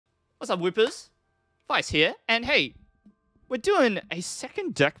What's up, Whippers? Vice here, and hey, we're doing a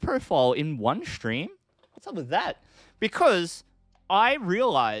second deck profile in one stream. What's up with that? Because I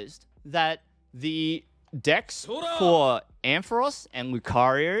realized that the decks for Ampharos and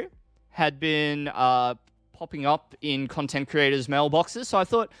Lucario had been popping up in content creators' mailboxes, so I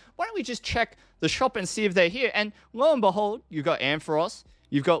thought, why don't we just check the shop and see if they're here? And lo and behold, you've got Ampharos,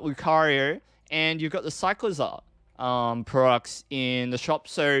 you've got Lucario, and you've got the Cyclizar products in the shop.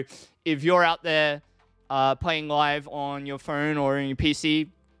 So if you're out there playing live on your phone or on your PC,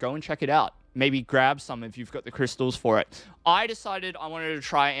 go and check it out. Maybe grab some if you've got the crystals for it. I decided I wanted to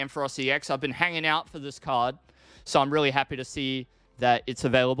try Ampharos EX. I've been hanging out for this card, so I'm really happy to see that it's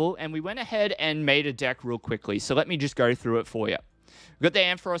available. And we went ahead and made a deck real quickly. So let me just go through it for you. We've got the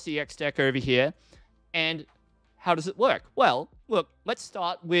Ampharos EX deck over here. And how does it work? Well, look, let's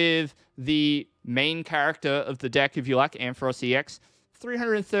start with the main character of the deck, if you like, Ampharos EX.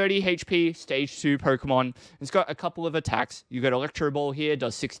 330 HP, Stage 2 Pokemon. It's got a couple of attacks. You got Electro Ball here,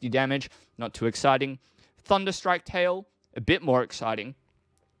 does 60 damage. Not too exciting. Thunderstrike Tail, a bit more exciting.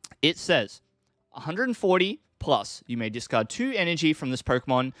 It says 140 plus. You may discard 2 energy from this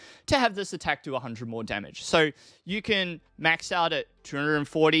Pokemon to have this attack do 100 more damage. So you can max out at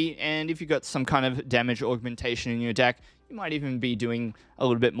 240, and if you've got some kind of damage augmentation in your deck, you might even be doing a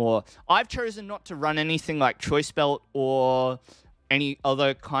little bit more. I've chosen not to run anything like Choice Belt or any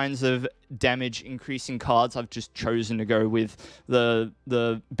other kinds of damage increasing cards. I've just chosen to go with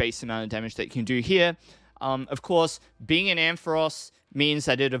the base amount of damage that you can do here. Of course, being an Ampharos means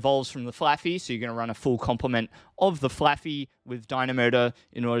that it evolves from the Flaaffy, so you're going to run a full complement of the Flaaffy with Dynamotor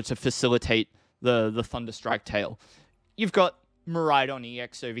in order to facilitate the Thunderstrike Tail. You've got Miraidon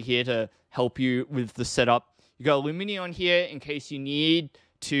EX over here to help you with the setup. You've got Lumineon here in case you need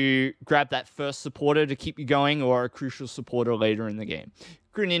to grab that first supporter to keep you going, or a crucial supporter later in the game.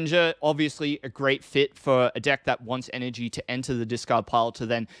 Greninja, obviously a great fit for a deck that wants energy to enter the discard pile to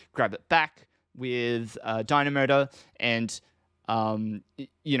then grab it back with Dynamotor, and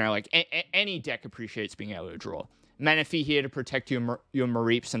you know, like any deck appreciates being able to draw. Manaphy here to protect your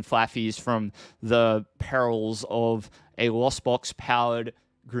Mareeps and Flaaffys from the perils of a Lost Box powered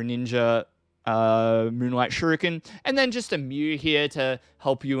Greninja Moonlight Shuriken, and then just a Mew here to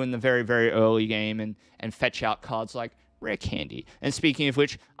help you in the very, very early game and fetch out cards like Rare Candy. And speaking of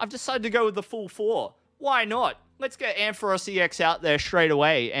which, I've decided to go with the full 4. Why not? Let's get Ampharos EX out there straight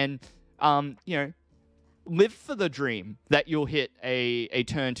away and, you know, live for the dream that you'll hit a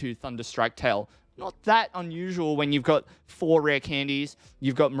turn 2 Thunderstrike Tail. Not that unusual when you've got 4 Rare Candies,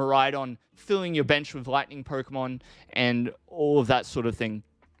 you've got Miraidon filling your bench with Lightning Pokemon, and all of that sort of thing.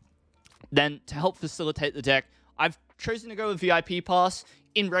 Then, to help facilitate the deck, I've chosen to go with VIP Pass.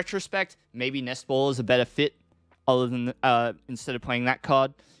 In retrospect, maybe Nest Ball is a better fit, other than instead of playing that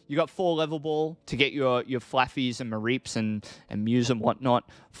card. You got 4 Level Ball to get your Flaaffys and Mareeps and Mews and whatnot.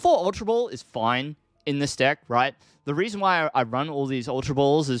 4 Ultra Ball is fine in this deck, right? The reason why I run all these Ultra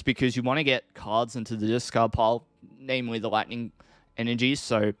Balls is because you want to get cards into the discard pile, namely the Lightning energies,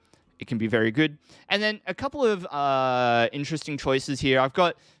 so it can be very good. And then a couple of interesting choices here. I've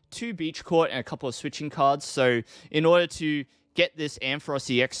got 2 Beach Court and a couple of switching cards. So in order to get this Ampharos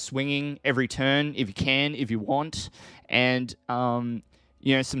EX swinging every turn, if you can, if you want, and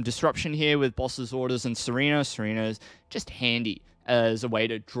you know, some disruption here with Boss's Orders and Serena. Serena is just handy as a way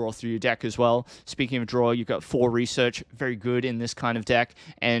to draw through your deck as well. Speaking of draw, you've got 4 Research, very good in this kind of deck,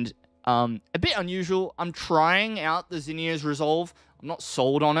 and a bit unusual. I'm trying out the Zinnia's Resolve. I'm not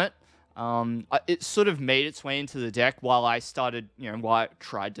sold on it. It sort of made its way into the deck while I started, you know, while I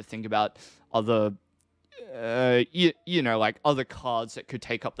tried to think about other, you know, like other cards that could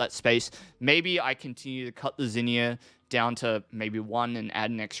take up that space. Maybe I continue to cut the Zinnia down to maybe 1 and add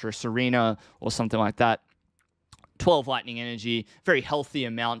an extra Serena or something like that. 12 Lightning Energy, very healthy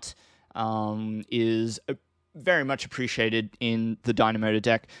amount, is very much appreciated in the Dynamotor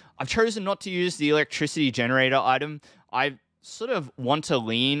deck. I've chosen not to use the Electricity Generator item. I sort of want to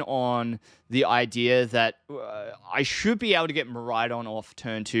lean on the idea that I should be able to get Miraidon off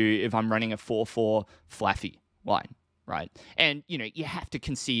turn 2 if I'm running a 4/4 Flaaffy line, right? And, you know, you have to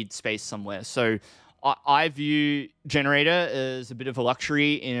concede space somewhere. So I view Generator as a bit of a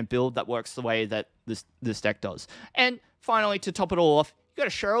luxury in a build that works the way that this deck does. And finally, to top it all off, you got a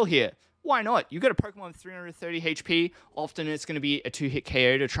Cheryl here. Why not? You've got a Pokemon with 330 HP. Often it's going to be a 2-hit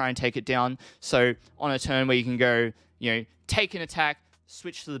KO to try and take it down. So on a turn where you can go, you know, take an attack,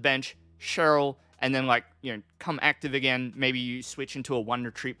 switch to the bench, Cheryl, and then, like, you know, come active again. Maybe you switch into a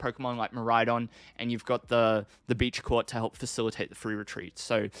 1-retreat Pokemon like Miraidon, and you've got the Beach Court to help facilitate the free retreat.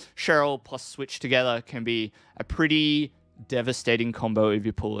 So Cheryl plus Switch together can be a pretty devastating combo if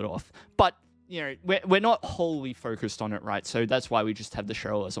you pull it off. But, you know, we're not wholly focused on it, right? So that's why we just have the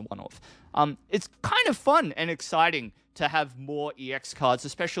Cheryl as a one-off. It's kind of fun and exciting to have more EX cards,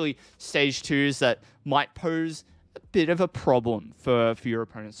 especially stage 2s that might pose a bit of a problem for your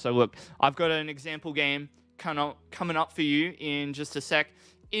opponents. So look, I've got an example game coming up for you in just a sec.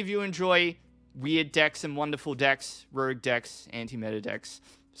 If you enjoy weird decks and wonderful decks, rogue decks, anti-meta decks,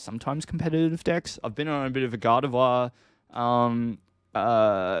 sometimes competitive decks, I've been on a bit of a Gardevoir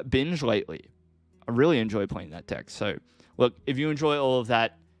binge lately. I really enjoy playing that deck. So look, if you enjoy all of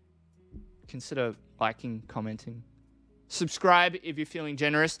that, consider liking, commenting, subscribe if you're feeling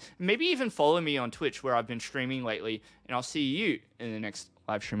generous, and maybe even follow me on Twitch where I've been streaming lately, and I'll see you in the next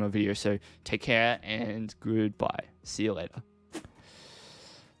live stream or video. So take care and goodbye. See you later.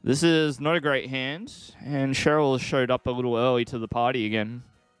 This is not a great hand, and Cheryl showed up a little early to the party again.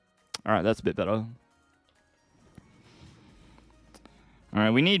 All right, that's a bit better. All right,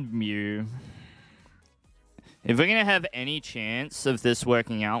 we need Mew. If we're going to have any chance of this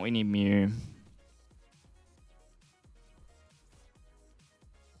working out, we need Mew.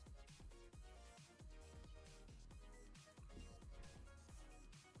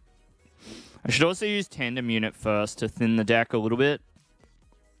 I should also use Tandem Unit first to thin the deck a little bit.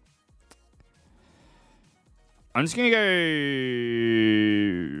 I'm just going to go...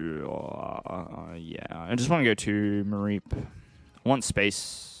 yeah, I just want to go to Mareep. I want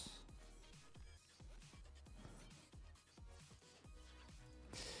space.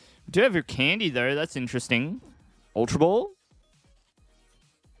 We do have your candy, though. That's interesting. Ultra Ball?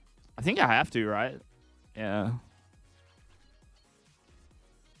 I think I have to, right? Yeah.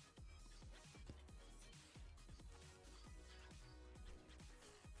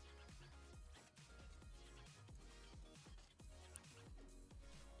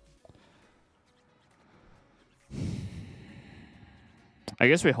 I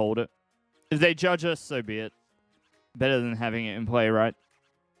guess we hold it. If they judge us, so be it. Better than having it in play, right?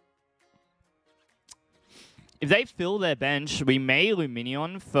 If they fill their bench, we may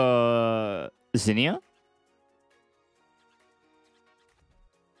Lumineon for Zinnia.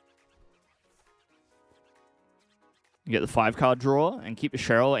 You get the 5-card draw and keep the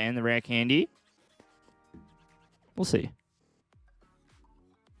Cheryl and the Rare Candy. We'll see.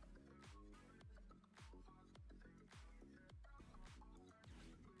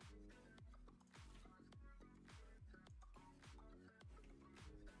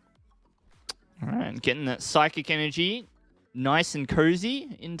 All right, getting that psychic energy nice and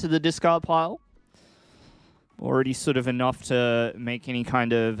cozy into the discard pile. Already sort of enough to make any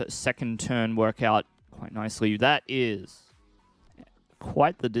kind of second turn work out quite nicely. That is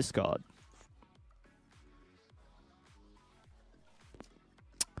quite the discard.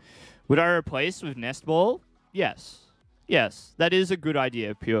 Would I replace with Nest Ball? Yes. Yes, that is a good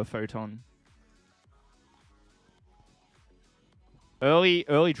idea, Pure Photon.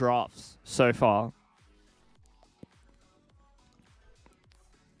 Early drafts so far.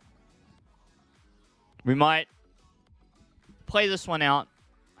 We might play this one out.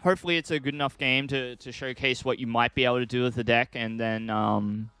 Hopefully it's a good enough game to showcase what you might be able to do with the deck, and then,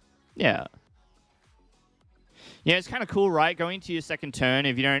 yeah. Yeah, it's kind of cool, right? Going to your second turn,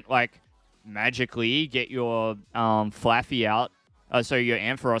 if you don't, like, magically get your Flaaffy out, sorry, your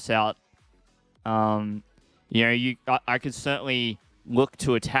Ampharos out, you know, I could certainly look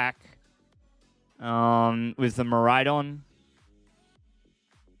to attack with the Miraidon.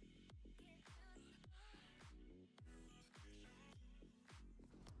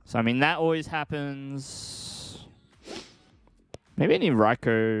 So, I mean, that always happens. Maybe I need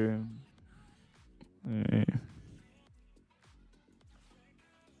Raikou. I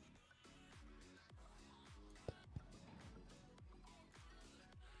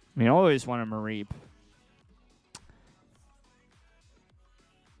mean, I always want a Mareep.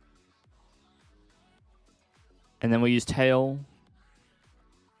 And then we'll use Tail.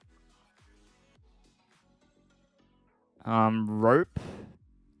 Rope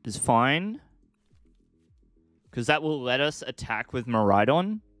is fine, because that will let us attack with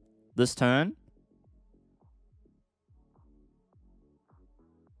Miraidon this turn.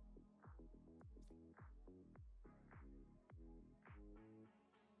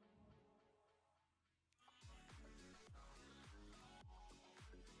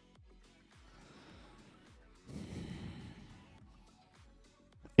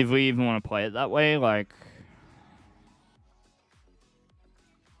 If we even want to play it that way, like...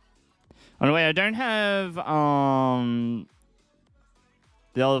 Oh, no, wait, I don't have the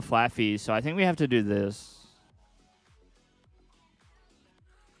other Flaaffy, so I think we have to do this.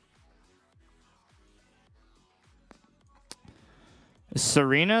 Is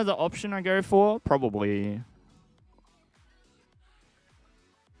Serena the option I go for? Probably.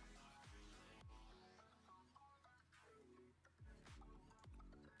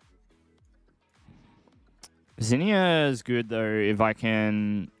 Zinnia is good though if I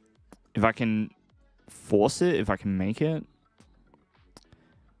can force it, if I can make it.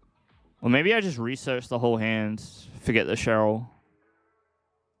 Or maybe I just research the whole hand, forget the Cheryl.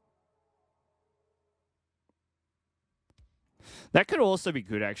 That could also be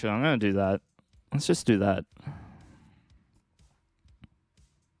good actually. I'm gonna do that. Let's just do that.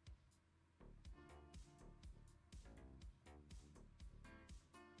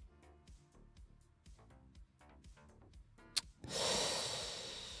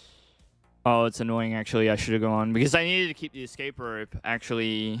 Oh, it's annoying, actually. I should have gone. Because I needed to keep the escape rope,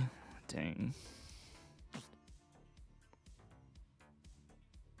 actually. Dang.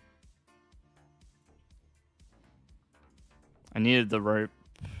 I needed the rope.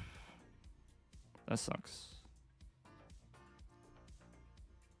 That sucks.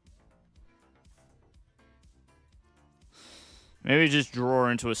 Maybe just draw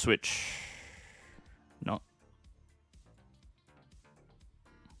into a switch. No.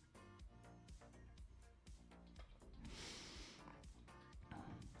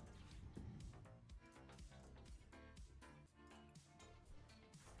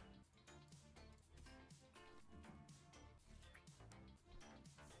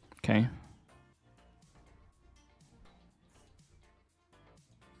 Okay.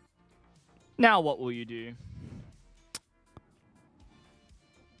 Now what will you do?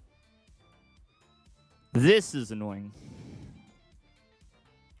 This is annoying.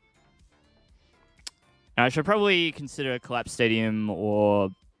 I should probably consider Collapse Stadium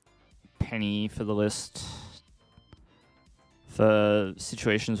or Penny for the list. For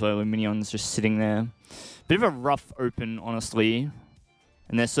situations where Lumineon's just sitting there. Bit of a rough open, honestly.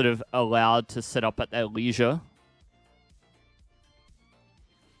 And they're sort of allowed to set up at their leisure.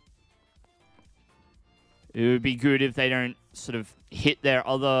 It would be good if they don't sort of hit their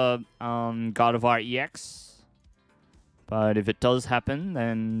other Gardevoir EX. But if it does happen,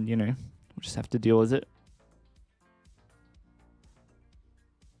 then, you know, we'll just have to deal with it.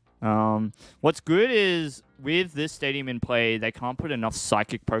 What's good is, with this stadium in play, they can't put enough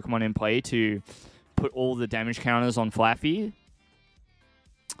Psychic Pokemon in play to put all the damage counters on Flaaffy.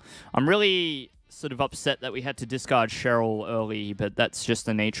 I'm really sort of upset that we had to discard Cheryl early, but that's just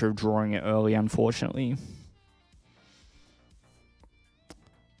the nature of drawing it early, unfortunately.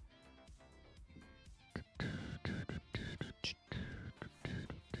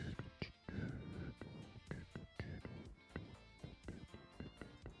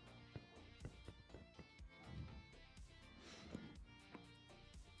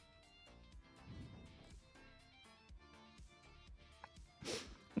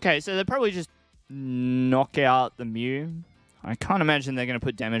 Okay, so they'll probably just knock out the Mew. I can't imagine they're going to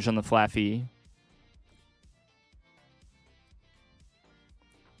put damage on the Flaaffy.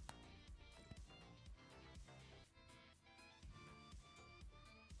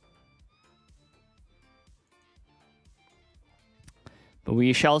 But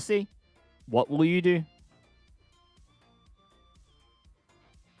we shall see. What will you do?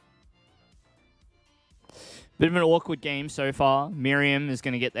 Bit of an awkward game so far. Miriam is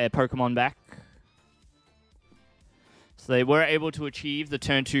going to get their Pokemon back. So they were able to achieve the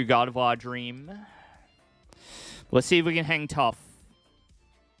turn 2 Gardevoir dream. Let's see if we can hang tough.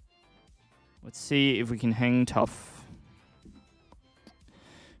 Let's see if we can hang tough.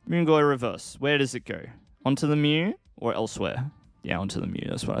 Moonglow reverse. Where does it go? Onto the Mew or elsewhere? Yeah, onto the Mew.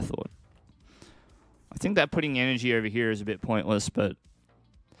 That's what I thought. I think that putting energy over here is a bit pointless, but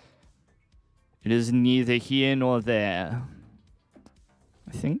it is neither here nor there,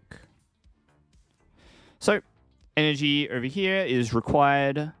 I think. So, energy over here is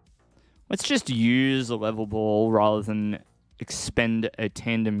required. Let's just use a level ball rather than expend a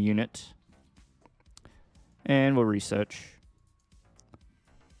tandem unit. And we'll research.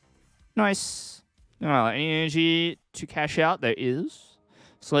 Nice. Alright, any energy to cash out? There is.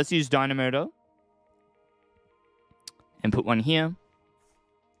 So let's use Dynamotor. And put one here.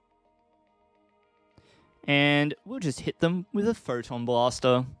 And we'll just hit them with a Photon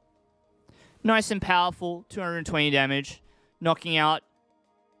Blaster. Nice and powerful, 220 damage. Knocking out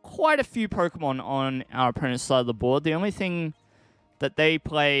quite a few Pokemon on our opponent's side of the board. The only thing that they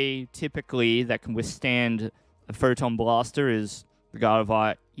play typically that can withstand a Photon Blaster is the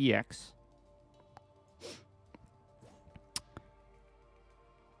Gardevoir EX.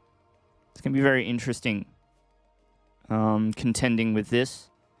 It's going to be very interesting contending with this.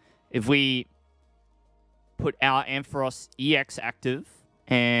 If we put our Ampharos EX active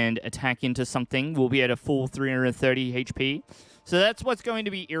and attack into something, we'll be at a full 330 HP. So that's what's going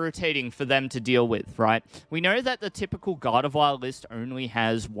to be irritating for them to deal with, right? We know that the typical Gardevoir list only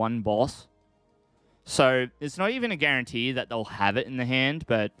has one boss. So it's not even a guarantee that they'll have it in the hand,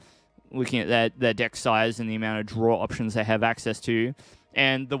 but looking at their deck size and the amount of draw options they have access to,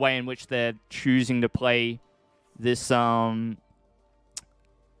 and the way in which they're choosing to play this, their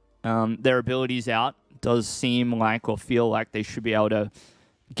abilities out, does seem like or feel like they should be able to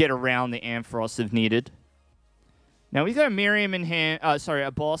get around the Ampharos if needed. Now we've got a Miriam in hand, sorry,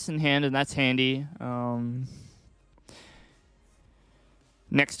 a boss in hand, and that's handy.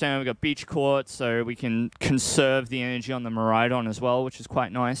 Next turn we've got Beach Court, so we can conserve the energy on the Miraidon as well, which is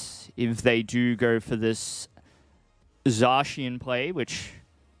quite nice. If they do go for this Zacian play, which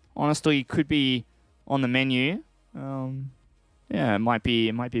honestly could be on the menu. Yeah, it might be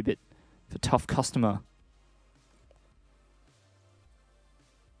a bit of a tough customer.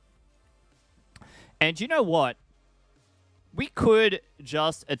 And you know what? We could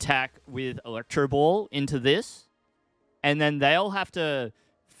just attack with Electro Ball into this, and then they'll have to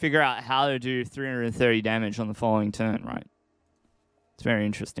figure out how to do 330 damage on the following turn, right? It's very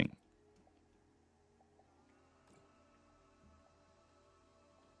interesting.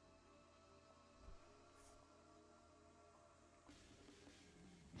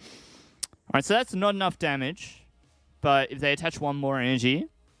 Alright, so that's not enough damage, but if they attach one more energy,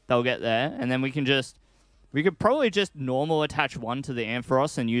 they'll get there, and then we could probably just normal attach one to the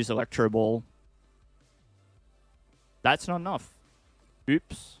Ampharos and use Electro Ball. That's not enough.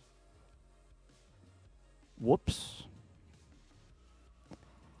 Oops. Whoops.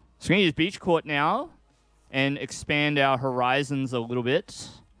 So we're going to use Beach Court now and expand our horizons a little bit.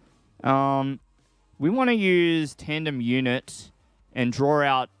 We want to use Tandem Unit and draw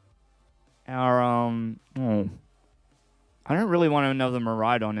out our... I don't really want another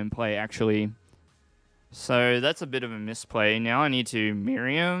Miraidon in play, actually. So that's a bit of a misplay. Now I need to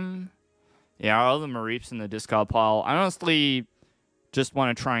Miriam. Yeah, our other Mareeps in the discard pile. I honestly just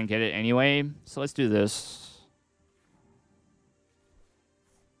want to try and get it anyway. So let's do this.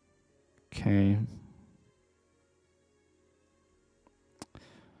 Okay.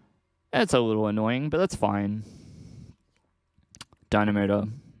 That's a little annoying, but that's fine. Dynamotor.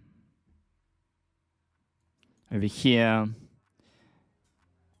 Over here.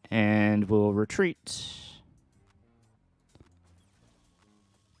 And we'll retreat.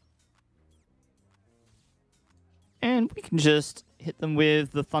 And we can just hit them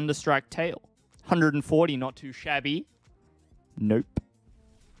with the Thunderstrike tail. 140, not too shabby. Nope.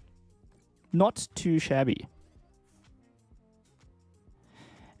 Not too shabby.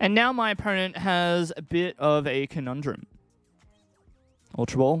 And now my opponent has a bit of a conundrum.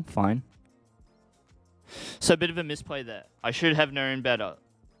 Ultra Ball, fine. So a bit of a misplay there. I should have known better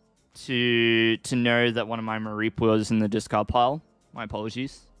to know that one of my Mareep was in the discard pile. My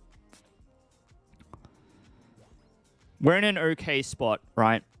apologies. We're in an okay spot,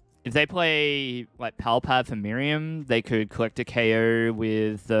 right? If they play like Palpad for Miriam, they could collect a KO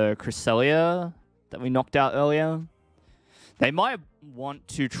with the Cresselia that we knocked out earlier. They might want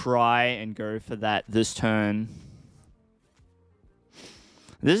to try and go for that this turn.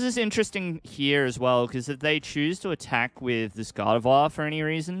 This is interesting here as well, because if they choose to attack with this Gardevoir for any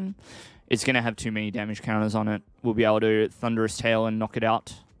reason, it's going to have too many damage counters on it. We'll be able to Thunderous Tail and knock it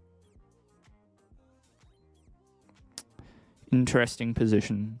out. Interesting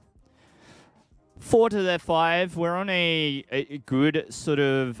position. 4 to their 5. We're on a good sort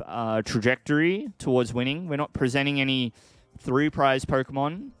of trajectory towards winning. We're not presenting any 3-prize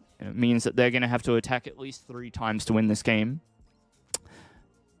Pokemon. It means that they're going to have to attack at least 3 times to win this game.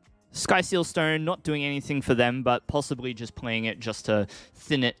 Sky Seal Stone, not doing anything for them, but possibly just playing it just to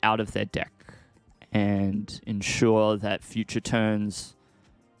thin it out of their deck and ensure that future turns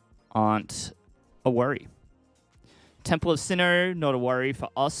aren't a worry. Temple of Sinnoh, not a worry for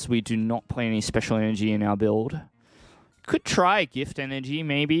us. We do not play any special energy in our build. Could try Gift Energy,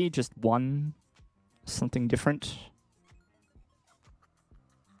 maybe. Just one. Something different.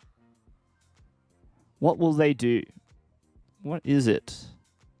 What will they do? What is it?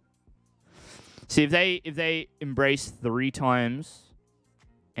 See, if they embrace 3 times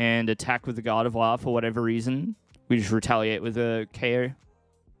and attack with the Gardevoir for whatever reason, we just retaliate with a KO.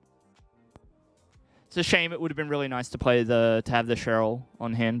 It's a shame. It would have been really nice to play to have the Cheryl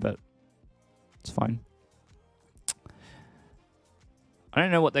on hand, but it's fine. I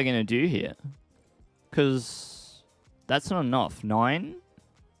don't know what they're going to do here, because that's not enough. 9?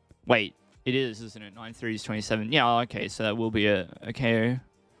 Wait, it is, isn't it? 9 3 is 27. Yeah, okay, so that will be a KO.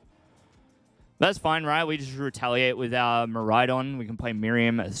 That's fine, right? We just retaliate with our Miraidon. We can play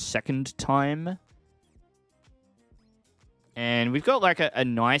Miriam a second time. And we've got like a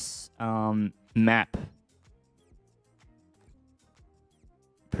nice map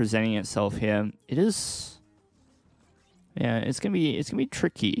presenting itself here. It is, yeah, it's gonna be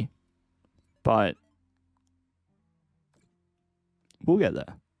tricky, but we'll get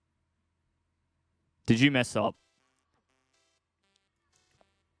there. Did you mess up?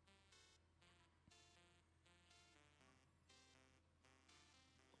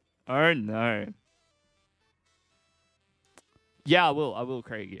 Oh no. Yeah, I will,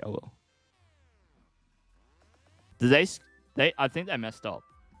 Craigie. I will. Did they? I think they messed up.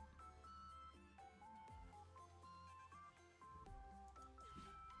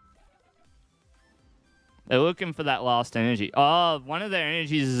 They're looking for that last energy. Oh, one of their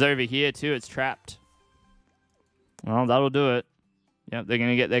energies is over here too. It's trapped. Well, that'll do it. Yep, they're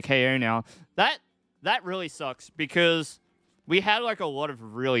gonna get their KO now. That really sucks because we had like a lot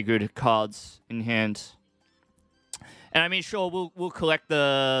of really good cards in hand. And I mean, sure, we'll collect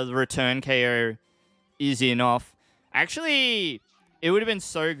the return KO easy enough. Actually, it would have been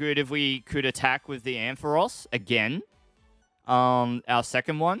so good if we could attack with the Ampharos again. Our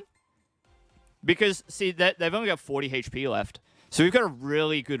second one. Because, see, they've only got 40 HP left. So we've got a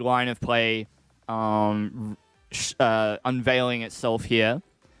really good line of play unveiling itself here.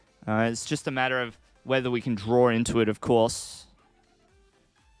 It's just a matter of whether we can draw into it, of course.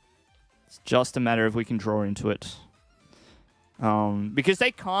 It's just a matter of we can draw into it. Because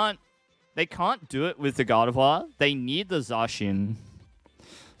they can't do it with the Gardevoir. They need the Zacian.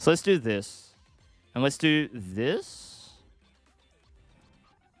 So let's do this. And let's do this.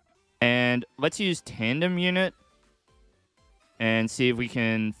 And let's use Tandem Unit. And see if we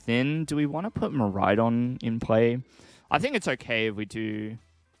can thin. Do we want to put Miraidon in play? I think it's okay if we do.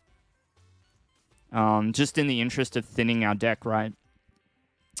 Just in the interest of thinning our deck, right?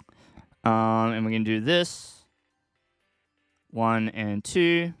 And we can do this. 1 and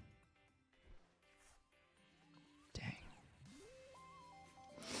 2. Dang.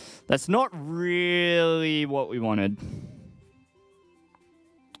 That's not really what we wanted.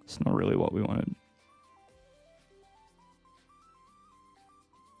 It's not really what we wanted.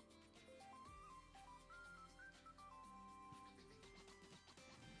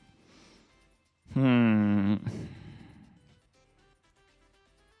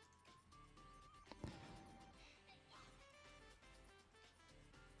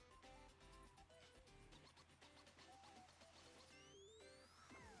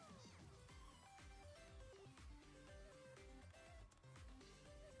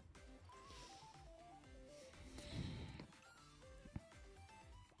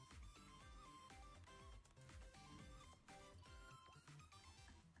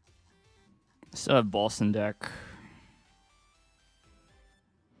 Still have Boston deck.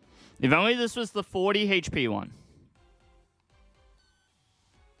 If only this was the 40 HP one.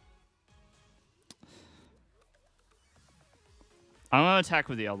 I'm gonna attack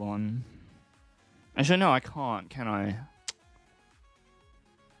with the other one. Actually, no, I can't, can I?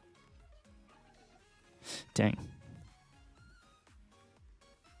 Dang.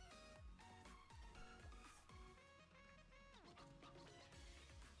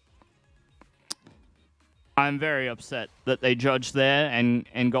 I'm very upset that they judged there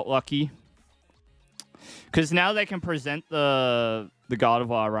and got lucky. Because now they can present the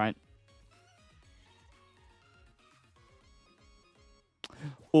Gardevoir, right?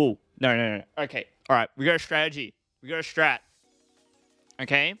 Oh, no. Okay, all right. We got a strategy. We got a strat.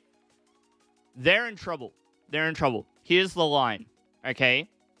 Okay? They're in trouble. They're in trouble. Here's the line. Okay?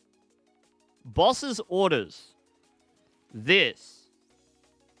 Boss's orders this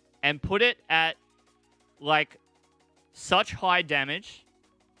and put it at like such high damage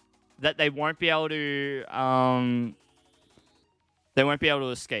that they won't be able to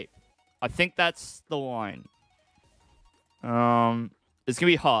escape. I think that's the line. It's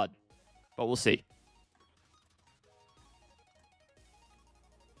gonna be hard, but we'll see.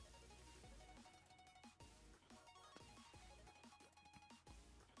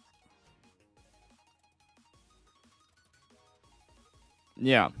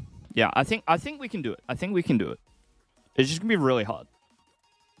 Yeah. Yeah, I think we can do it. I think we can do it. It's just gonna be really hard.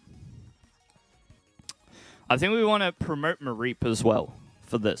 I think we want to promote Mareep as well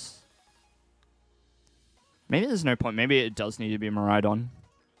for this. Maybe there's no point. Maybe it does need to be Miraidon.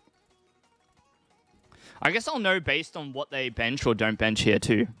 I guess I'll know based on what they bench or don't bench here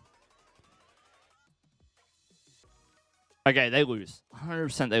too. Okay, they lose.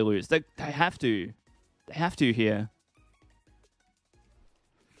 100% they lose. They have to. They have to here.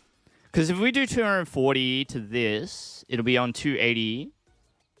 Because if we do 240 to this, it'll be on 280.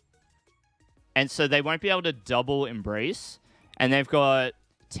 And so they won't be able to double Embrace. And they've got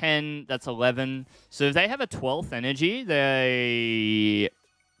 10, that's 11. So if they have a 12th energy, they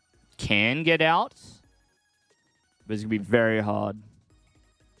can get out. But it's going to be very hard.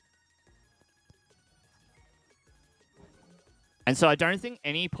 And so I don't think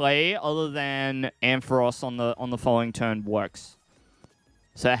any play other than Ampharos on the following turn works.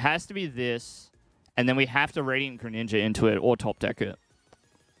 So it has to be this, and then we have to Radiant Greninja into it or top deck it.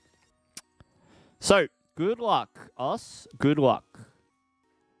 So, good luck, us. Good luck.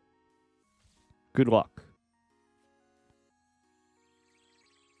 Good luck.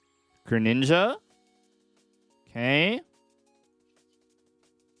 Greninja. Okay.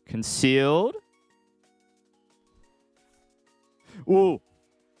 Concealed. Ooh.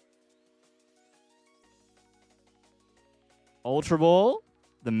 Ultra Ball.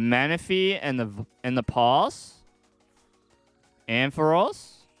 The Manaphy and the pass.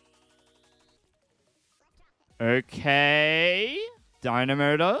 Ampharos. Okay.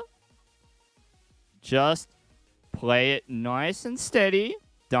 Dynamotor. Just play it nice and steady.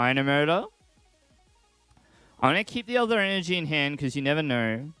 Dynamotor. I'm going to keep the other energy in hand because you never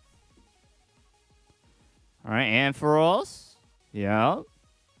know. Alright, Ampharos. Yeah.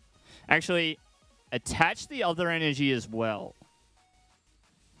 Actually, attach the other energy as well.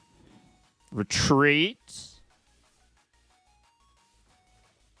 Retreat.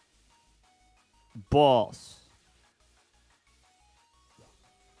 Boss.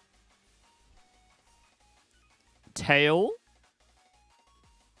 Tail.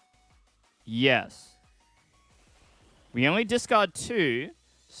 Yes. We only discard 2,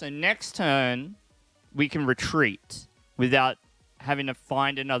 so next turn we can retreat without having to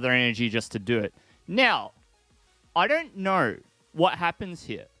find another energy just to do it. Now, I don't know what happens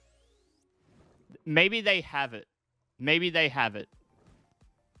here. Maybe they have it. Maybe they have it.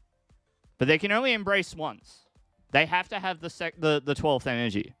 But they can only embrace once. They have to have the 12th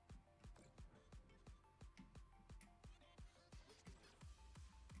energy.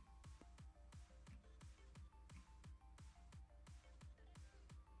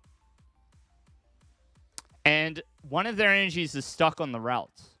 And one of their energies is stuck on the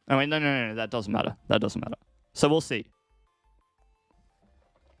routes. Oh, wait, no, that doesn't matter. That doesn't matter. So we'll see.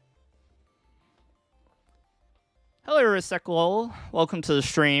 Hello, Reseklol. Welcome to the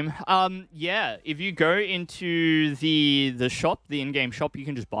stream. Yeah, if you go into the shop, the in-game shop, you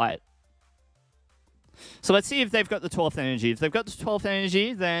can just buy it. So let's see if they've got the 12th energy. If they've got the 12th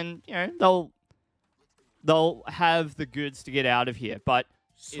energy, then, you know, they'll have the goods to get out of here. But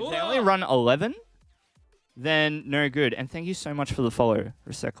if they only run 11, then no good. And thank you so much for the follow,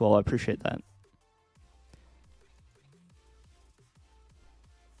 Reseklol. I appreciate that.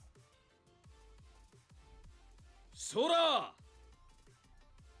 Sora!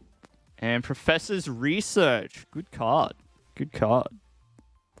 And Professor's Research. Good card. Good card.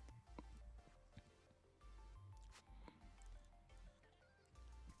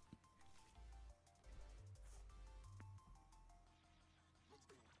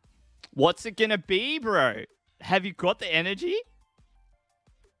 What's it gonna be, bro? Have you got the energy?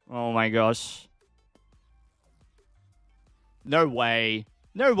 Oh my gosh. No way.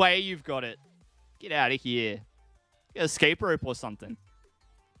 No way you've got it. Get out of here. Get Escape Rope or something.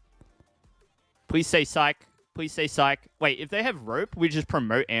 Please say Psych. Please say Psych. Wait, if they have Rope, we just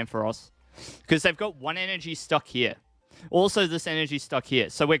promote Ampharos. Because they've got one energy stuck here. Also, this energy stuck here.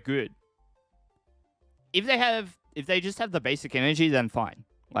 So we're good. If they just have the basic energy, then fine.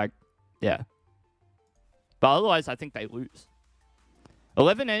 Like, yeah. But otherwise, I think they lose.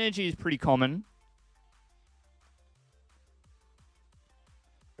 11 energy is pretty common.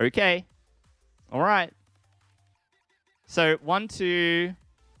 Okay. All right. So 1, 2,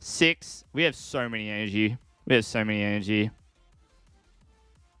 6. We have so many energy. We have so many energy.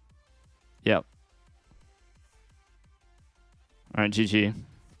 Yep. All right, GG.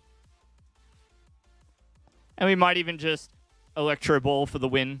 And we might even just Electro Ball for the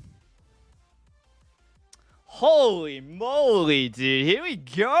win. Holy moly, dude. Here we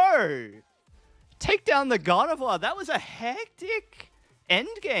go. Take down the Gardevoir. That was a hectic end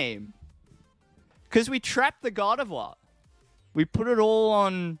game. Because we trapped the Gardevoir. We put it all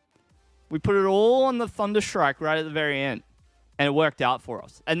on the Thunderstrike right at the very end. And it worked out for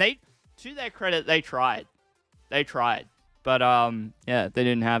us. And they, to their credit, they tried. They tried. But yeah, they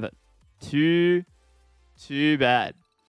didn't have it. Too bad.